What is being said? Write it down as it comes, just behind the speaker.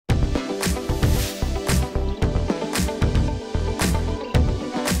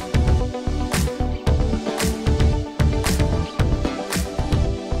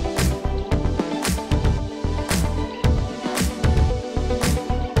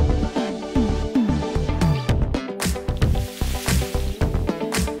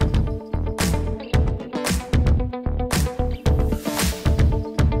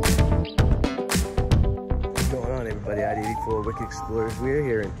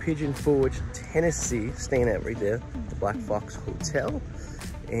Pigeon Forge, Tennessee, staying at right there, the Black Fox Hotel.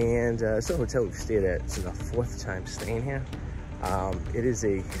 And it's a hotel we've stayed at. This is our 4th time staying here. It is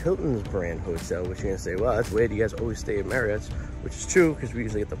a Hilton's brand hotel, which you're gonna say, well, that's weird, you guys always stay at Marriott's, which is true because we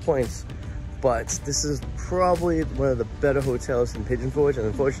usually get the points. But this is probably one of the better hotels in Pigeon Forge, and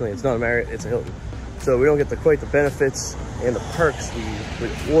unfortunately it's not a Marriott, it's a Hilton. So we don't get quite the benefits and the perks we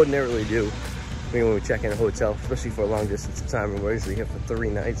would ordinarily do when we check in a hotel, especially for a long distance of time, and we're usually here for 3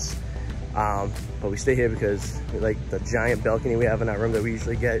 nights. But we stay here because we like the giant balcony we have in our room that we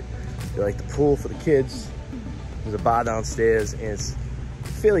usually get. We like the pool for the kids. There's a bar downstairs, and it's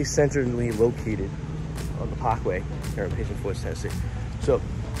fairly centrally located on the Parkway here in Pigeon Forge, Tennessee. So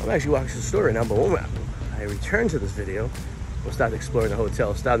I'm actually walking to the store right now, but when I return to this video, we'll start exploring the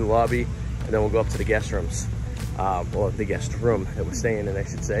hotel, start in the lobby, and then we'll go up to the guest rooms, or the guest room that we're staying in, I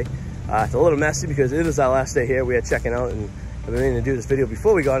should say. It's a little messy because it is our last day here. We are checking out, and I've been meaning to do this video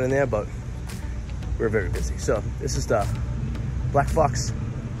before we got in there, but we're very busy. So this is the Black Fox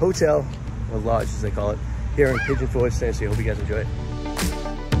Hotel, or Lodge as they call it, here in Pigeon Forge, Tennessee. I hope you guys enjoy it.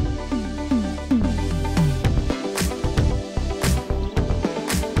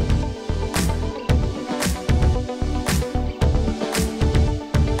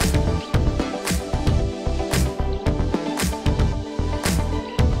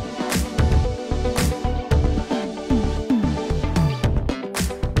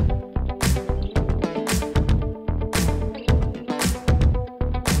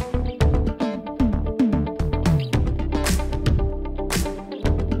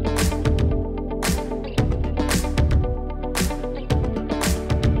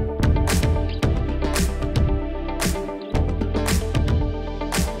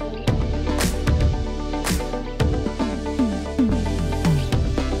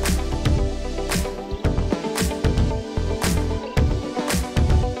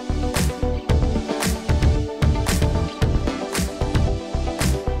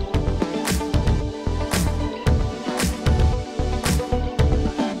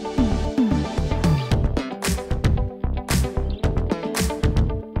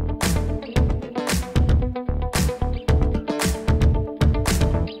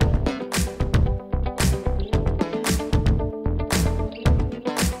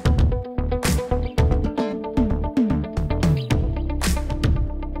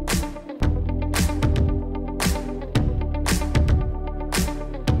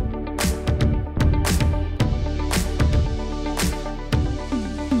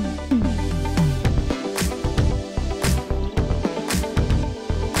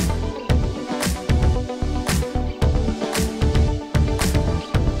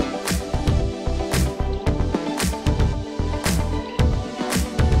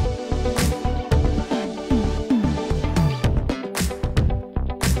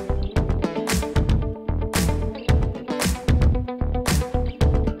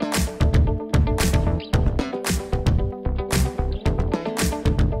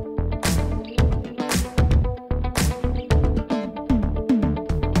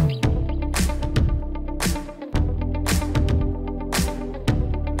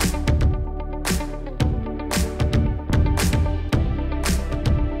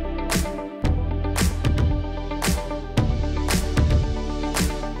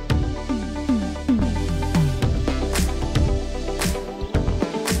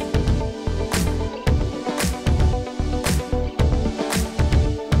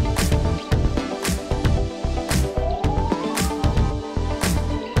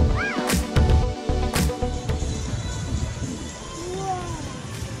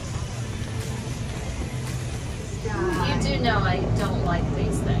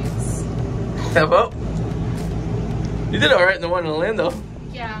 Well, you did all right in the one in Orlando.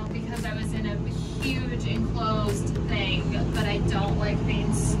 Yeah, because I was in a huge enclosed thing, but I don't like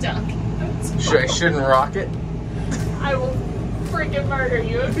being stuck. Sure, I shouldn't rock it. I will freaking murder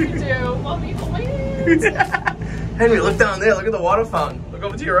you if you do. Mommy, hold my hands. Henry, look down there. Look at the water fountain. Look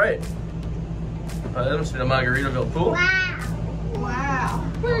over to your right. Oh, that must be the Margaritaville pool. Wow.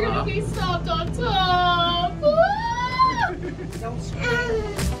 Wow. We're gonna be stopped on top. Don't scream.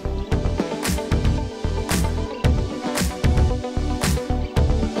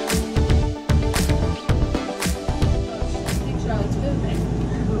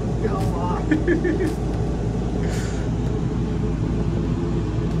 I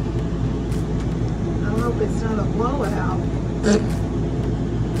hope it's not a blowout.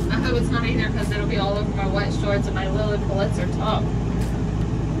 I hope it's not either, because it'll be all over my wet shorts and my Lily Pulitzer top.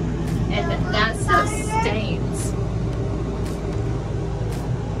 And that stuff stains.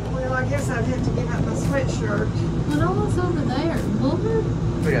 Well, I guess I'd have to give up my sweatshirt. What all is over there? Bullhead?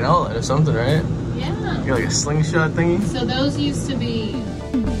 like an outlet or something, right? Yeah. You got like a slingshot thingy? So those used to be...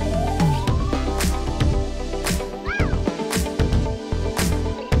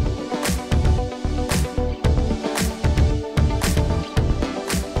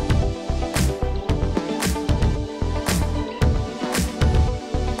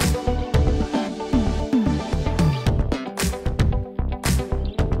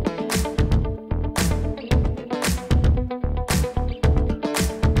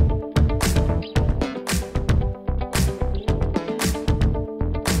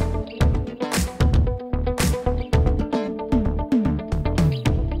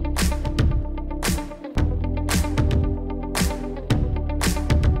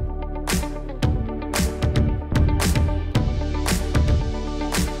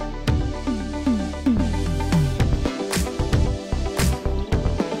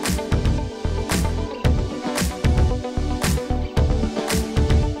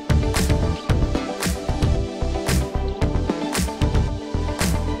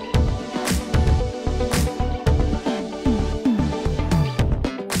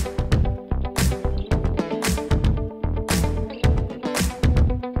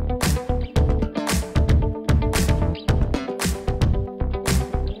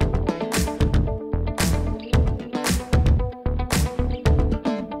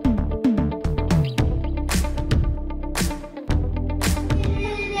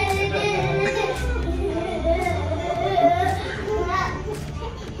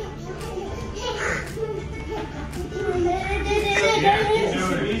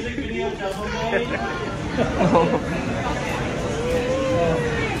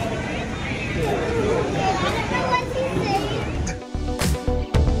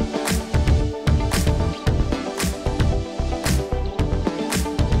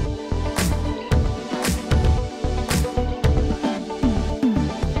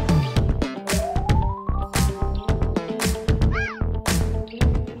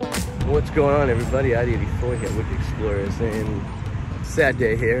 What's going on, everybody? Arty 84 here with the Explorers, and sad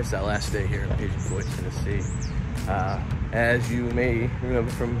day here. It's our last day here in Pigeon, Tennessee. As you may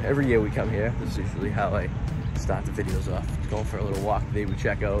remember from every year we come here, this is usually how I start the videos off. Going for a little walk today, we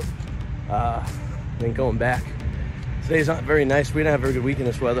check out, then going back. Today's not very nice. We didn't have a very good week in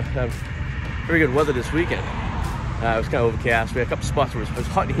this weather. Very good weather this weekend. It was kind of overcast. We had a couple spots where it was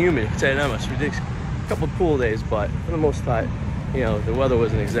hot and humid. We did a couple of cool days, but for the most part, you know, the weather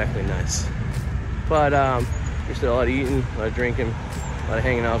wasn't exactly nice. But we did a lot of eating, a lot of drinking, a lot of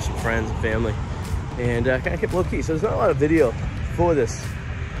hanging out with some friends and family, and kind of kept low key. So there's not a lot of video for this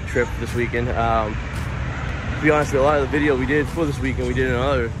trip this weekend. To be honest, with a lot of the video we did for this weekend, we did in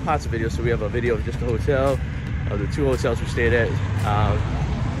other parts of videos. So we have a video of just the hotel, of the 2 hotels we stayed at.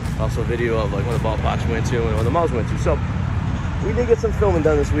 Also a video of like one of the ballparks we went to and one of the malls we went to. So we did get some filming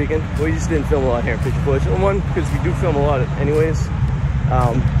done this weekend. We just didn't film a lot here in Pigeon. One, because we do film a lot anyways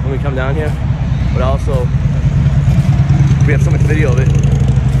when we come down here, but also we have so much video of it.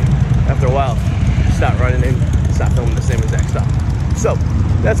 After a while, you start running and start filming the same exact stuff. So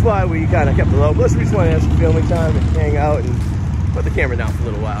that's why we kind of kept it low. Plus, we just wanted to have some filming time and hang out and put the camera down for a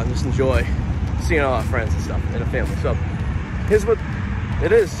little while and just enjoy seeing all our friends and stuff and the family. So here's what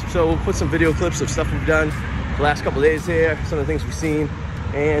it is. So we'll put some video clips of stuff we've done the last couple of days here, some of the things we've seen,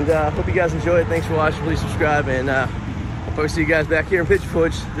 and hope you guys enjoy it. Thanks for watching. Please subscribe, and I'll probably see you guys back here in Pigeon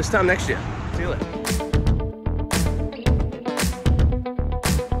Forge this time next year. See you later.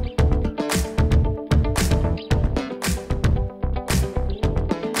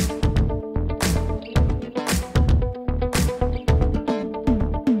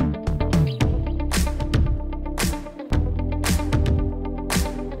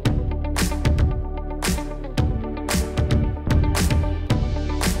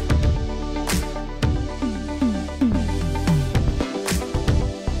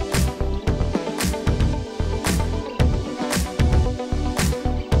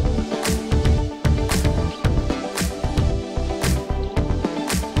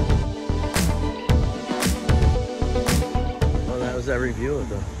 That review of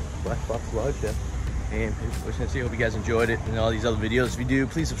the Black Fox Lodge there, and I hope you guys enjoyed it and all these other videos. If you do,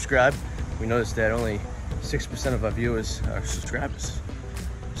 please subscribe. We noticed that only 6% of our viewers are subscribers,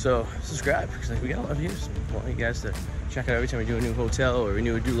 so subscribe because we got a lot of views. We want you guys to check out every time we do a new hotel or a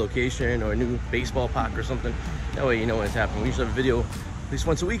new location or a new baseball park or something. That way you know when it's happening. We usually have a video at least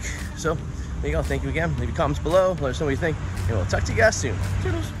once a week. So there you go. Thank you again. Leave your comments below. Let us know what you think, and we'll talk to you guys soon.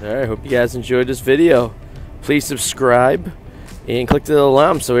 Toodles. All right, hope you guys enjoyed this video. Please subscribe and click the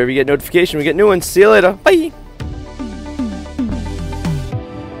alarm so whenever you get notification, we get new ones. See you later. Bye.